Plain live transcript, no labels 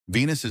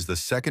Venus is the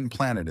second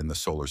planet in the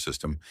solar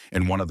system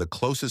and one of the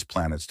closest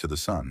planets to the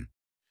Sun.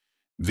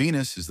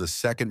 Venus is the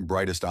second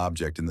brightest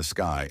object in the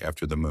sky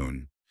after the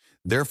Moon.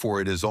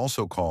 Therefore, it is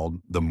also called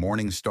the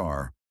morning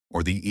star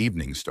or the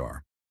evening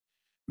star.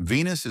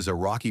 Venus is a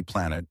rocky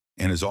planet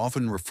and is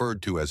often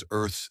referred to as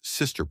Earth's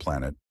sister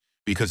planet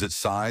because its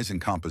size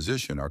and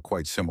composition are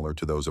quite similar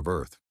to those of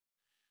Earth.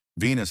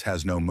 Venus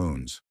has no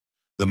moons.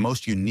 The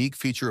most unique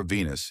feature of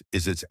Venus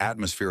is its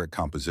atmospheric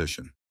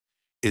composition.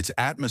 Its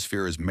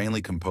atmosphere is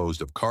mainly composed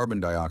of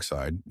carbon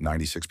dioxide,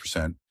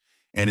 96%,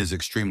 and is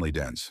extremely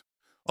dense.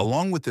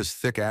 Along with this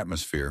thick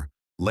atmosphere,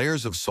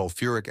 layers of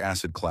sulfuric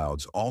acid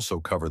clouds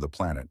also cover the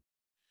planet.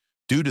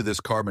 Due to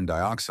this carbon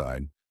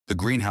dioxide, the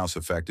greenhouse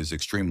effect is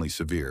extremely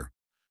severe,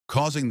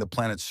 causing the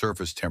planet's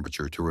surface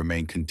temperature to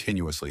remain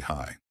continuously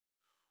high.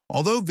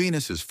 Although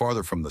Venus is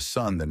farther from the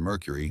Sun than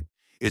Mercury,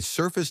 its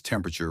surface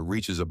temperature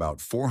reaches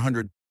about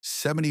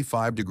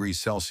 475 degrees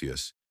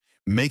Celsius,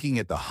 making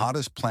it the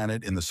hottest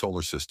planet in the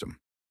solar system.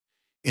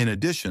 In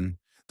addition,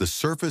 the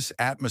surface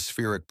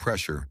atmospheric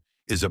pressure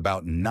is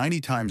about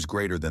 90 times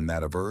greater than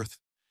that of Earth,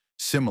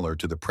 similar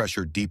to the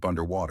pressure deep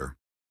underwater.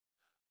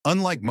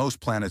 Unlike most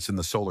planets in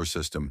the solar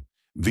system,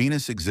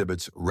 Venus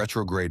exhibits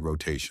retrograde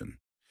rotation.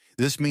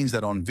 This means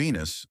that on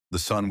Venus, the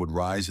Sun would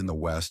rise in the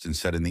west and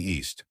set in the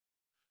east.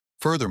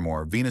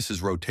 Furthermore,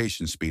 Venus's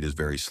rotation speed is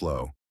very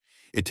slow.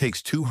 It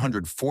takes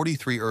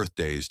 243 Earth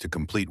days to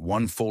complete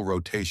one full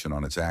rotation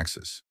on its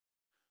axis.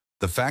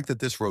 The fact that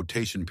this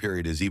rotation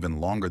period is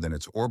even longer than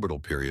its orbital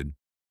period,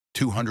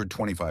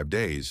 225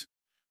 days,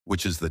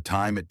 which is the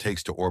time it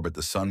takes to orbit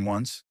the Sun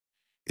once,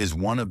 is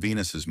one of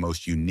Venus's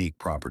most unique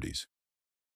properties.